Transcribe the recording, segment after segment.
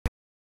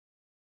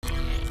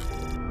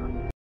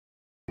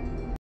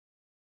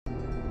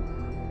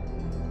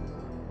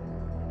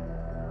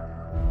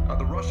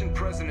Russian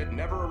president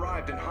never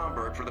arrived in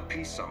Hamburg for the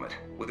peace summit.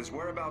 With his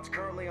whereabouts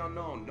currently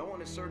unknown, no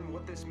one is certain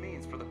what this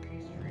means for the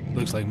peace treaty.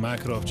 Looks like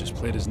Makarov just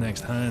played his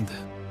next hand.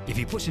 If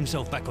he puts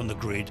himself back on the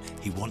grid,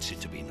 he wants it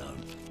to be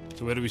known.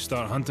 So where do we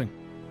start hunting?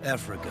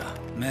 Africa.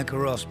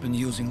 Makarov's been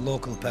using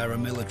local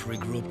paramilitary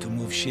group to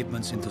move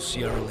shipments into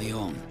Sierra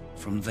Leone.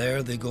 From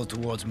there, they go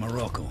towards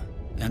Morocco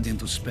and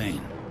into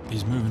Spain.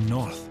 He's moving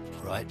north.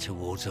 Right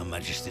towards Her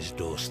Majesty's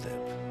doorstep.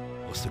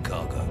 What's the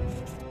cargo?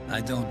 I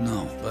don't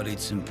know, but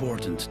it's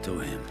important to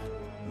him.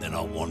 Then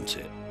I want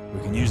it. We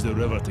can use the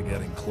river to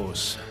get in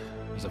close.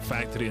 There's a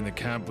factory in the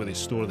camp where they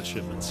store the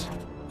shipments.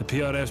 The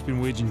PRF's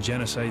been waging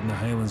genocide in the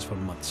Highlands for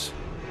months.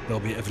 They'll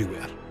be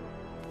everywhere.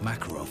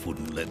 Makarov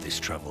wouldn't let this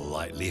travel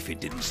lightly if it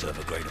didn't serve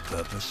a greater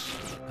purpose.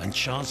 And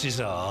chances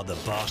are the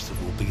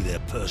bastard will be there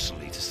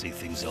personally to see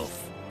things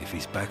off. If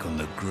he's back on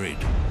the grid,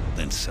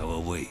 then so are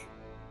we.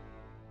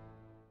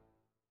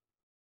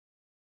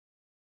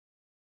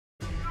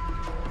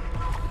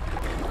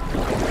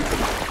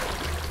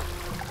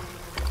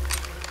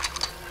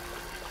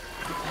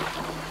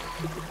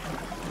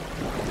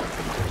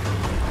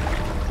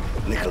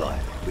 Nikolai,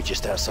 we're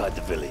just outside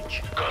the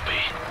village. Copy.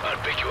 I'll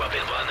pick you up in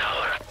 1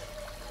 hour.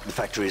 The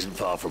factory isn't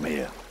far from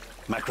here.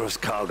 Makarov's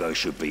cargo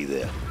should be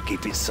there.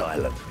 Keep it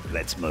silent.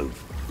 Let's move.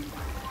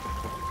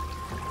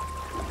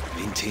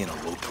 Maintain a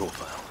low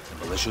profile.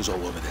 The militia's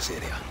all over this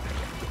area.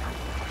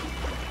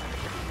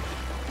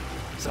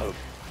 So,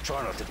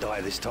 try not to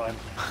die this time.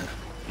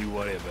 You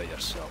worry about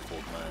yourself,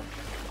 old man.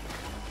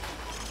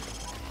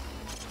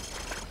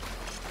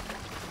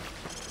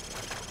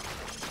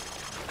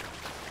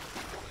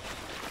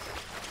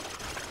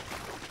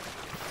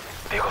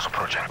 Vehicles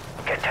approaching.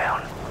 Get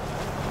down.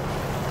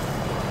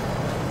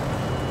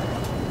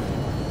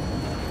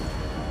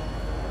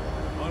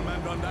 All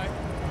man don't die.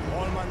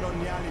 All man don't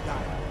nearly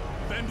die.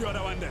 Bend the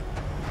other one then.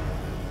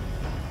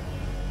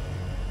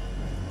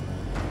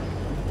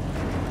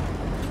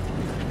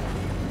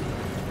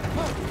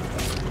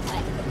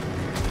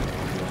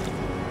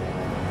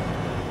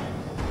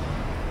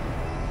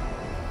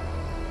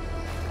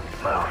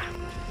 Move.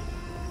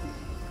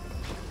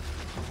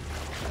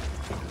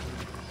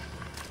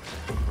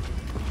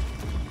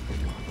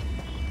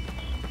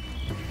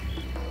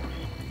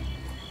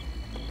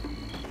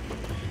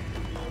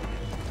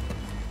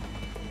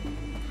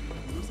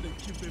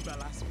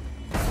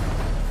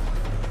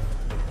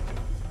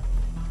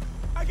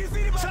 I can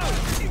see the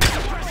pressing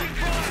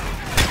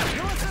fire!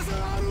 No one says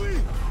around we!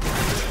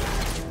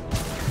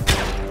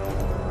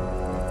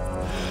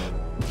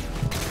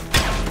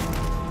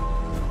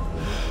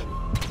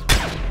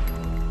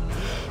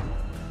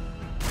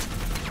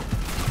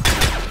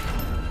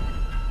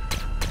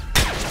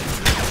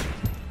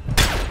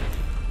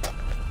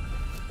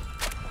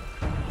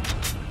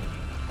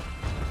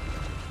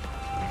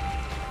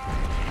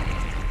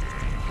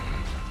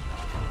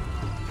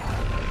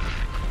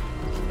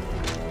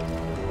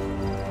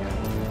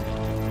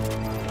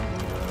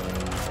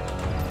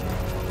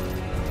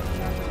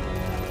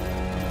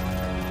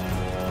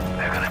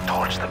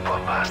 Torch the poor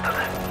bastard.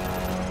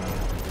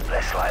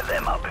 Let's light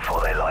them up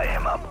before they light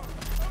him up.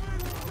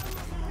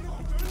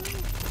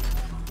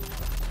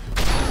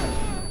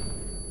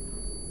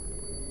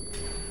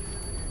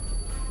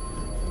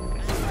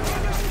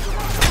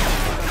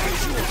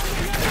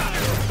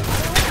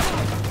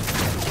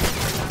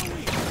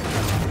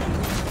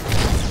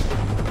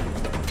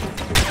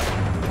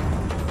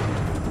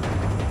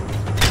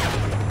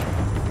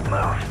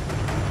 Move.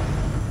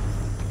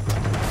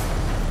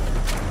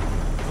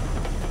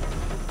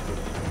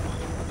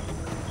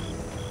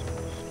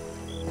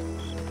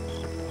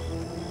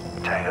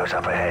 Tango's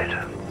up ahead.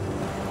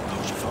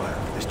 Hold your fire.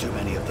 There's too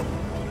many of them.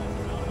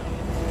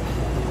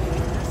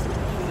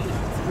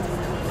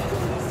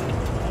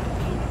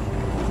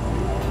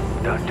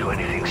 Don't do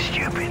anything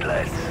stupid,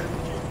 lads.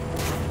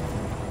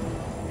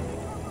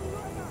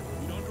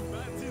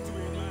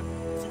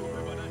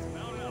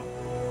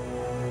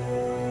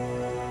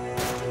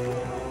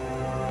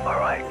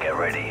 Alright, get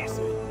ready.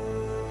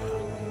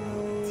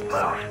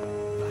 Move.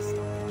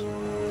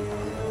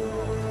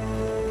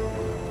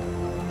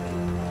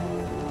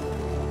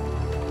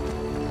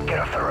 Get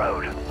off the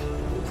road.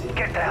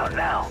 Get down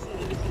now.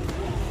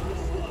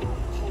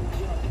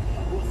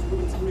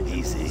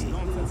 Easy.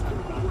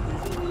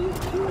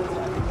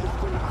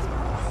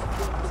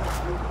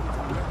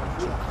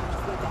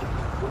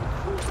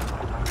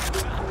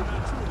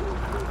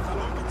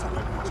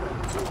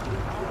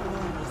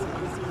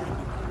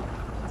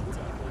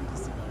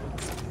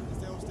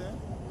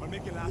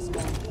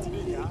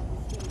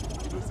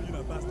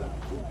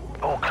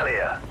 All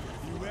clear.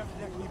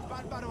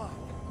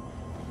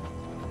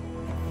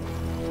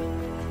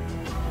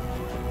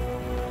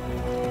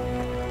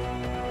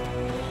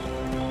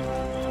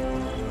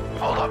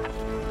 Hold up.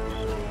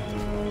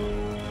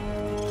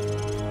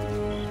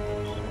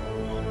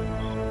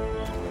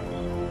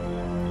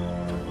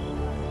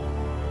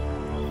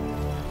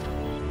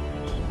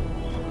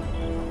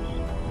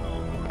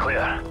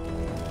 Clear.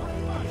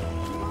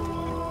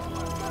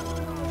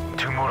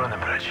 Two more on the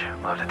bridge.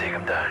 We'll have to take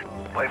them down.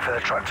 Wait for the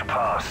truck to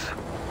pass.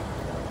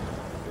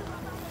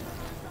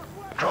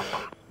 Drop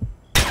them.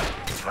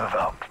 Move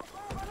up.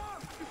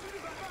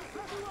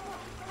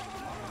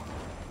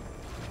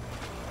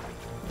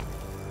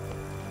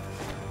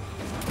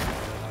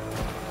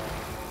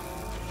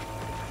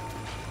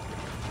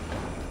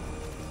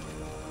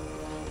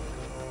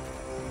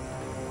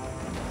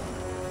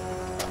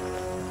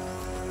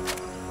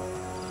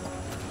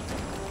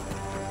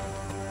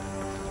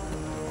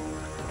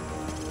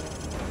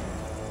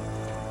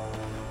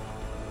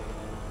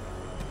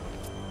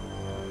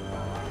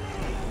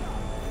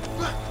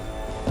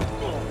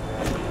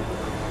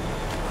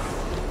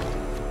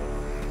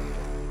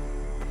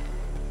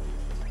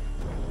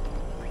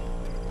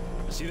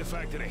 See the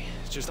factory.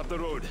 It's just up the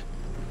road.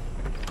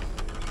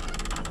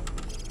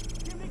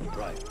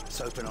 Right,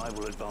 Soap and I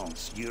will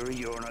advance. Yuri,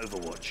 you're on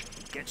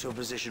overwatch. Get to a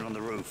position on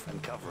the roof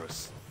and cover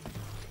us.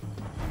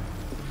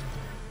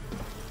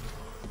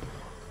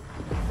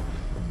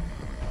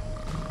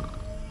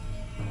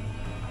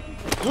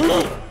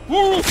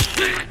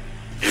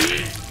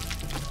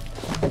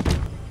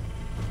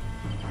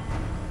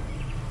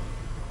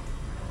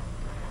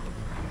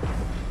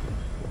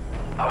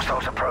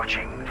 Hostiles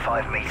approaching.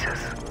 5 meters.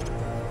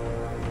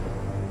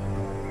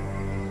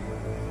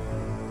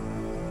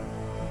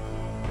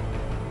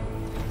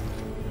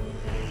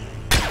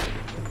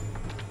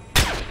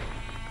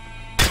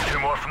 Two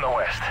more from the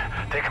west.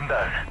 Take them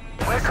down.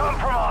 We're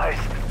compromised!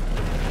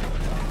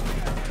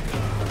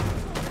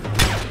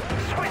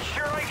 Switch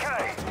your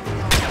AK!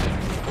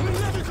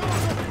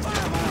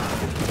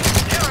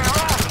 Here we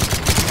are!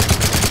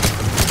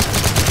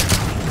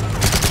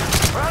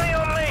 Rally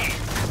on me!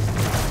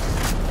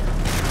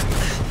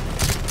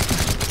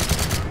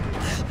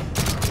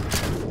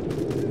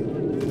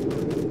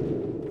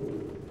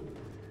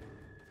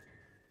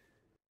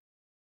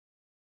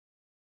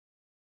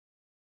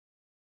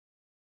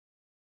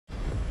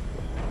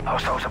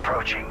 Hostiles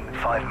approaching.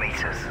 5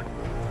 meters.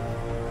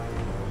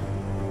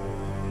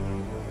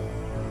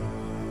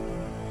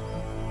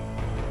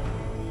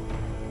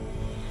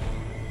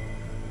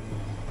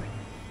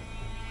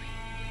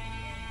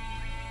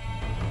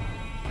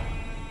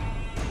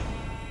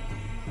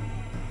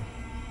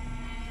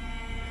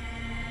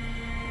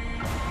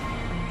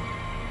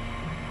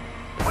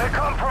 We're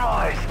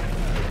compromised!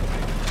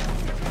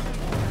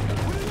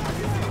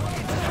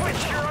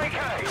 Switch your AK!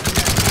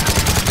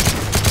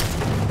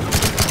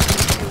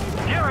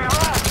 Here we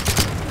are!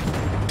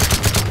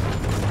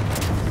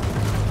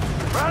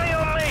 Rally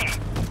on me!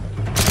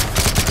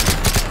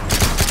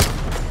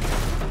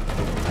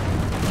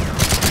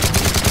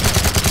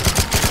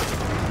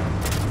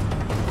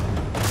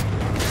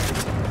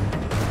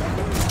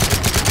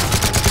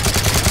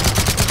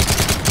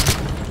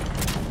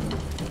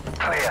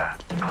 Clear.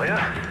 Clear?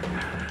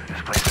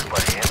 This place is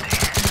bloody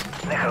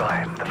empty.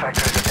 Nikolai, the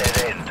factory's a dead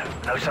end.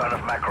 No sign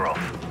of Makarov.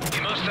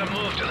 He must have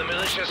moved to the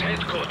militia's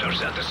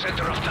headquarters at the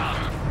center of town.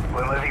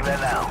 We're moving there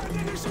now.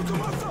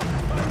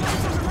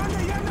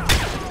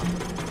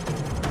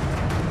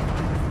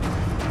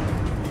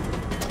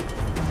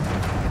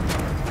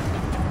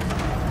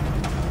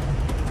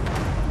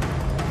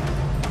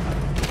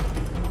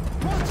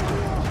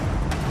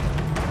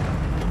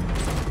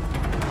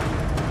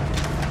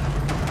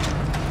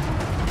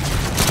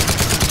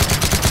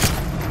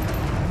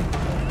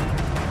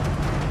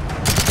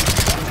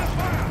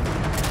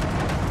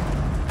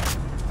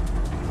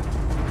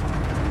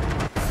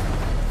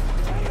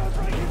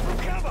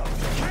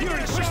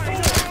 Yuri, switch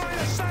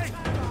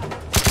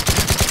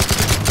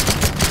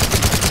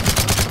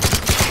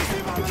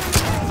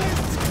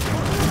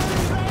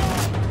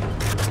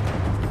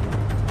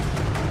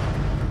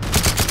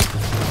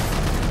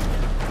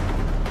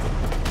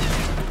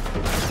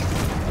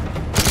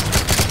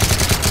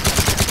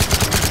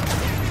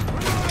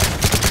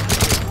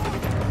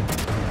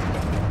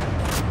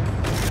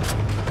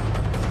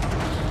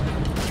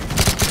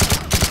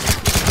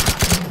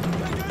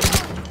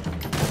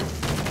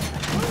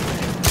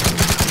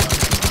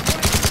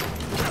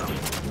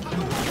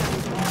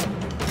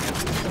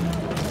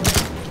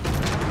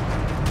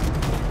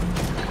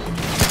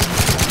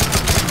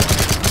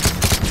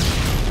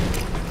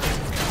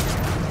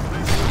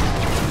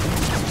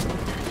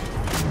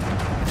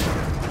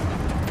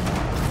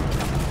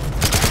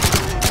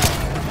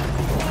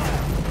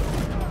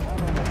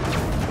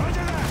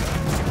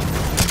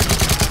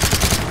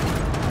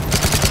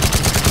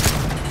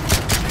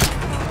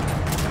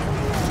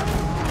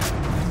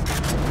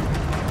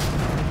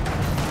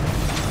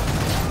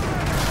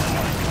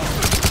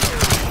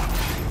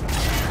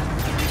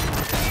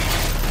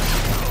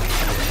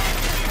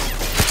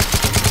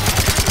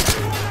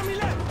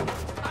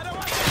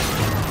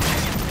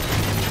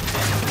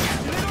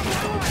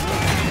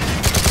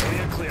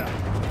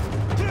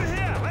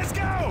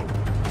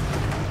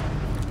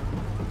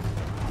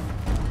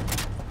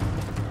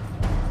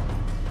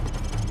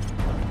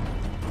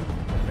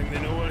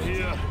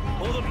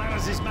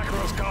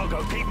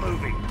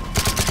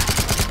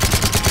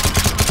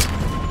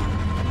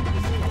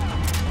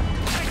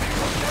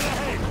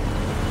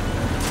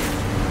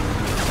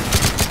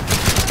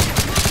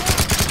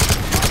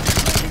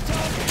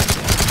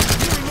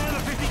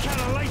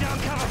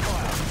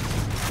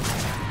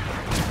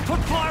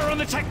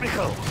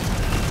vehicle!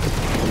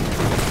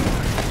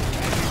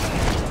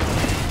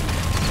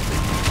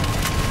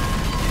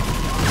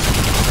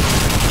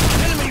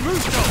 Enemy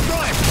rooftop,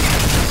 right!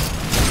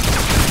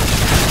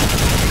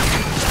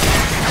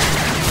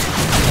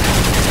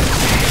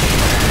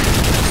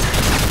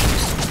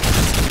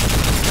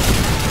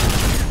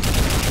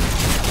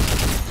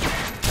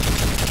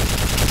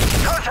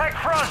 Contact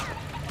front!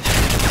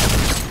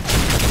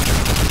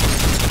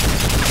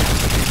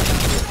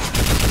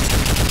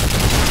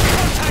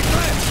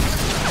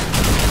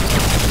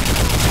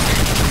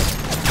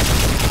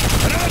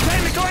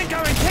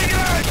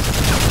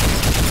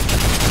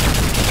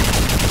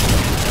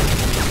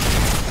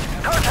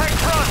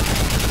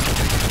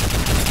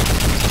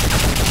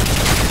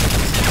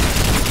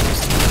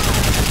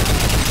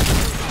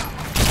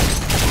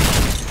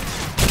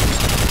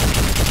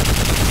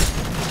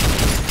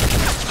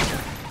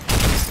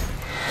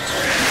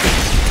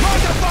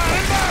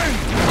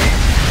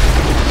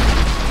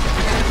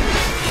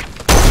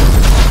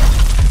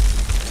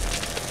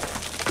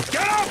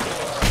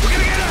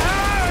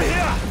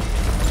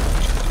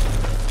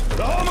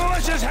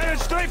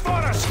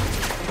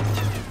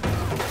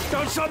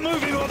 Stop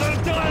moving or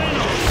they'll die in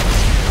us!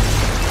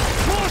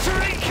 Water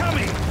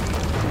incoming!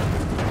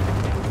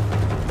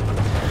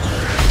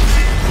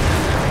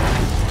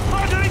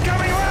 Water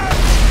incoming, lad!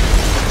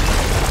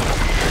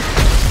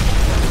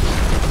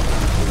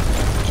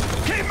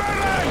 Keep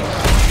moving!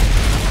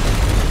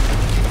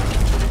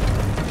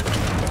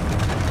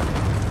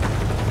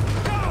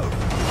 Go!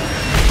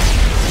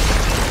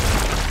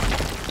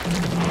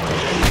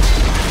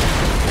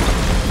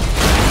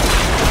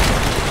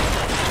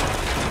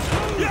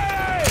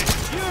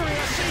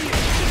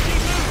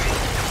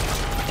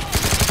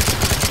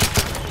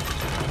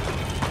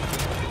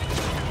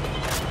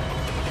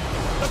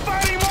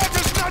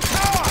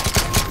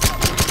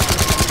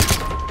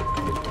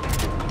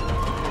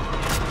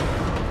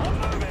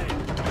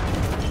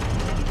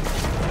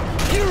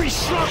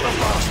 Slot the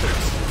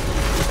bastards!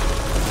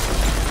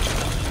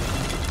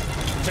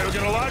 So we've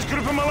got a large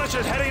group of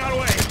militias heading our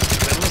way.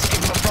 Then let's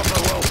give them a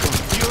proper welcome.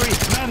 Yuri,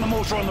 man the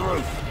mortar on the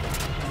roof.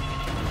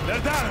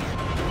 They're down.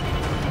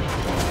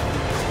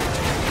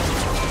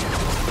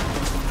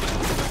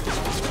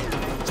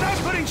 Start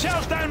putting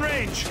shells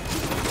downrange.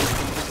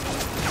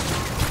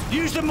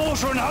 Use the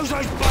mortar and hose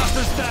those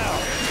bastards down.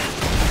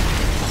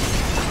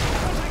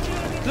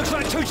 Looks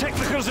like 2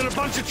 technicals and a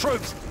bunch of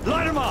troops.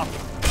 Line them up.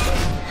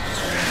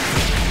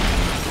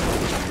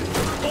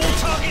 All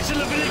targets in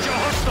the village are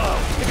hostile.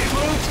 If it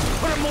moves,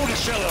 put a mortar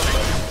shell on it.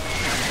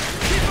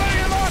 Keep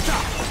burning the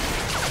mortar!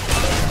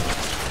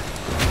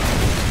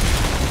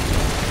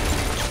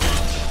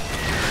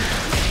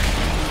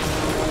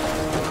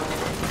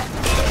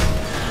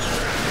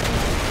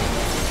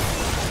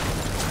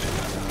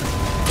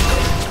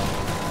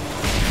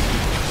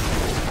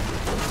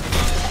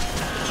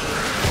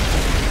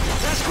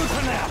 That's good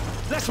for now.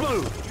 Let's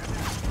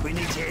move. We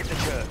need to hit the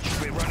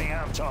church. We're running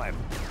out of time.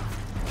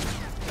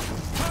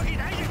 Target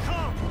 8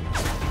 o'clock!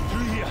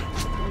 Through here.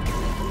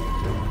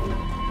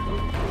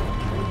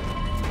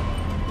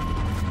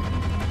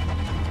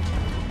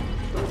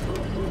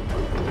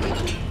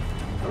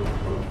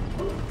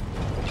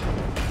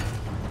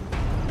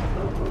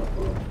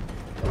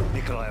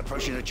 Nikolai,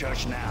 approaching the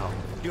church now.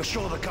 You're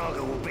sure the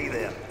cargo will be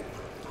there?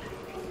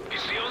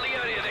 It's the only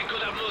area they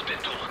could have moved it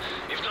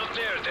to. If not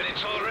there, then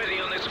it's already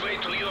on its way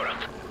to Europe.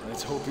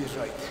 Let's hope he's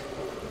right.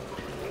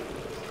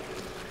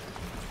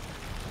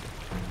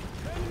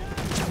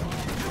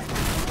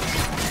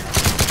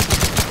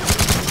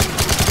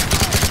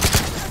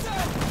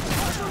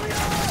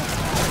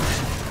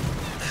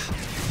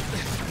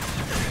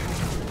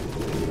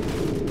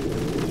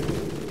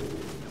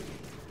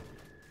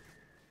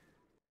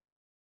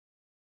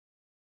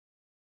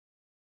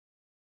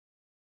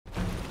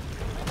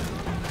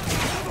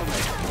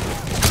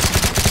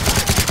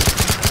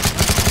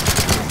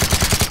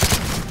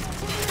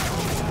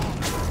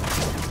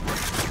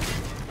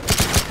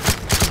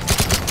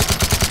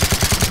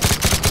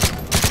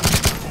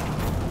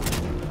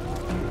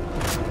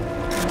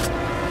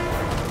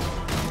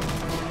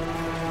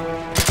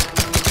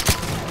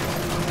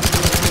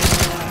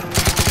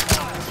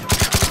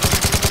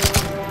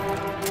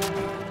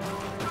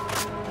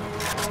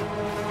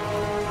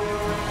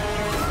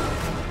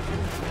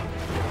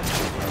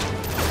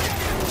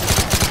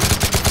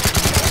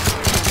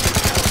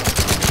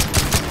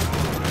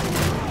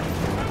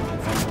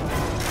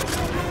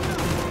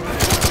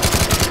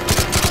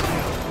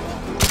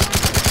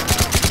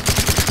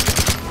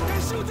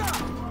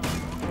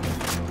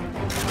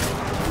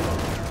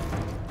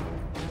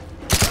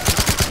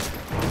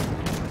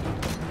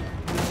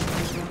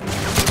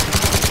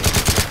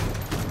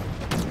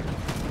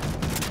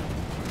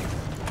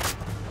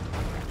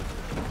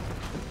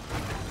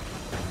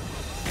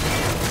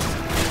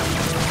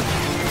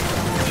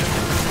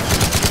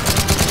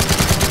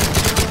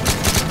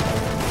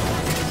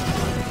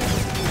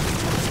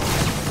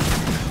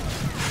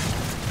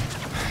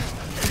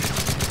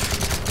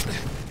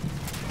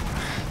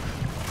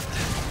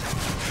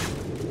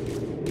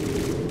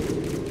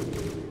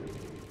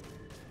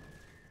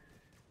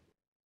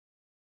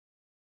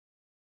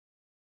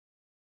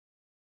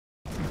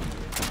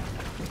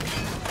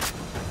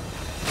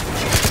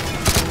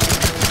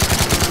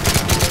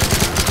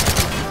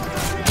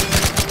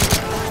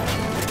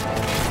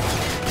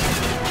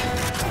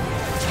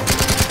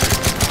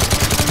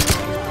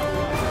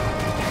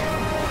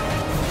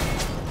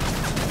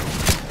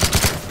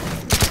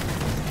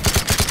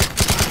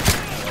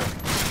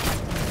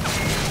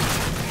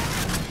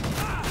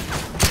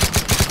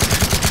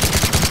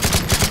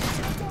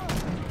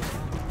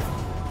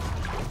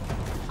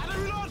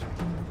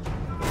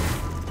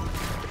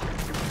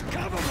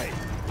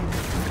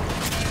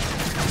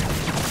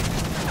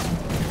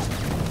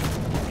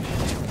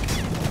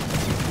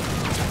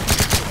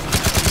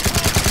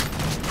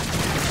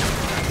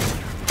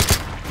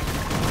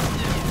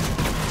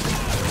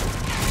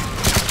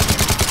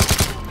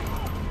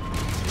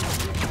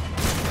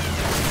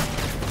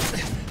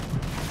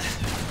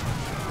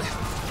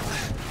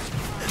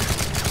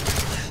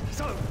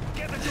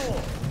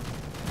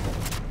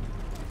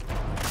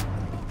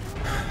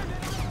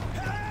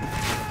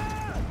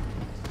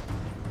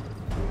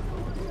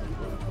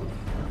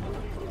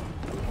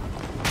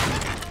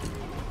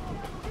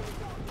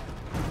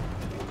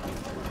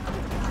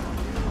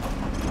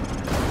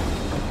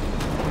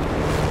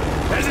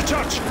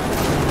 church!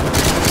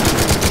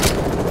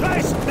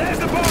 Guys, there's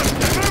the boat!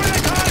 They're moving the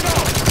cargo!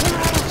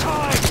 We're out of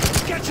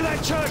time! Get to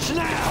that church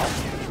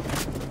now!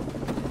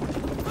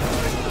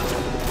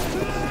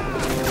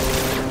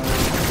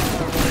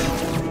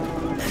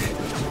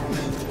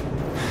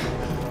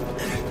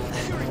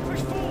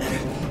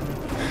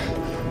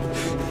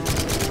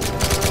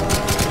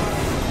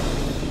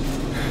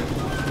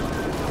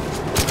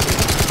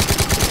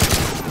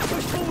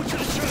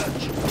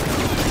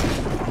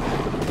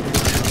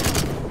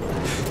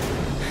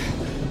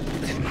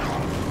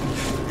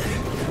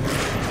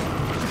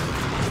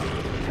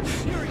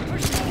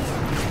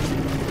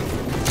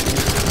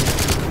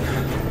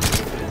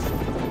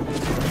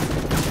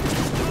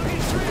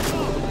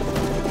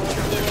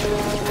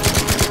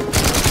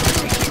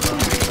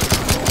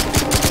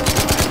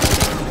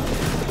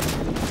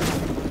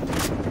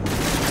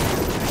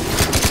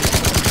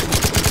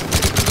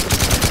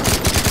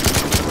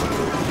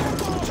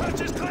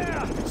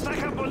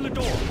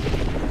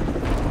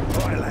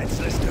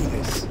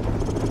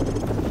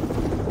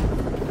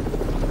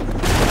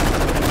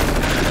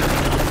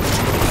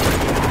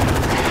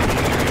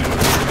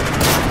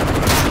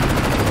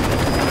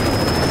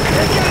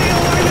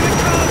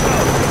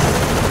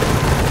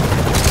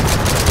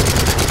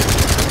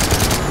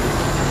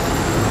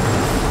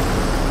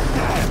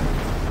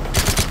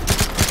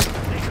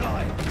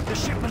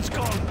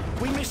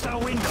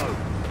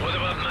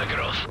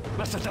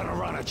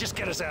 Just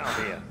get us out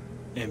of here.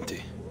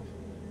 Empty.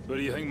 What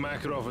do you think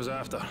Makarov was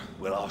after?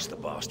 We'll ask the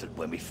bastard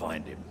when we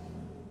find him.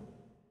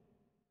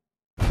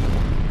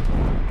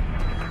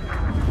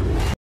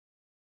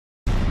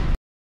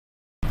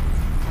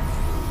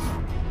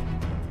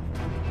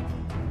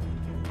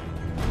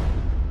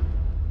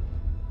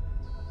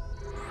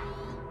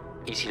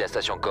 Ici la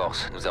station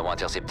Corse. Nous avons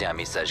intercepté un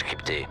message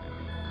crypté.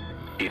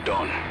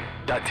 Idon,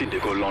 that's it to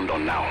go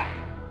London now.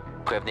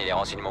 Prévenez les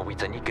renseignements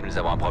britanniques que nous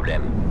avons un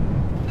problème.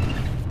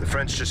 The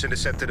French just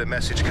intercepted a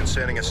message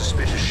concerning a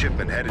suspicious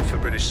shipment headed for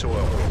British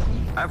soil.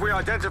 Have we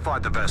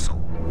identified the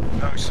vessel?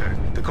 No, sir.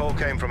 The call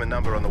came from a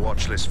number on the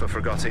watch list for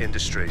Fregata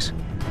Industries.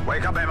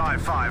 Wake up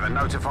MI5 and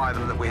notify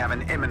them that we have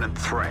an imminent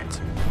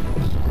threat.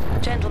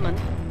 Gentlemen,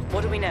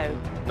 what do we know?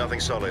 Nothing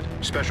solid.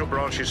 Special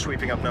branch is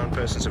sweeping up known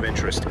persons of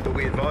interest, but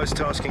we advise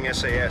tasking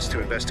SAS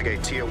to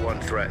investigate Tier 1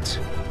 threats.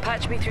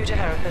 Patch me through to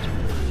Hereford.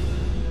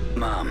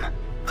 Ma'am,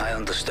 I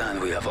understand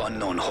we have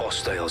unknown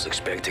hostiles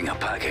expecting a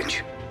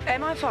package.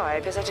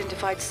 MI5 has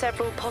identified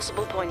several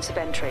possible points of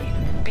entry.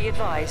 Be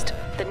advised,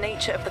 the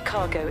nature of the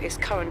cargo is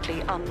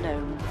currently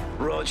unknown.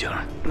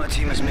 Roger. My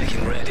team is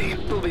making ready.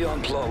 We'll be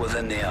on plot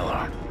within the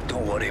hour.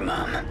 Don't worry,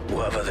 ma'am.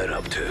 Whatever they're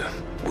up to,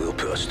 we'll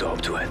put a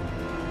stop to it.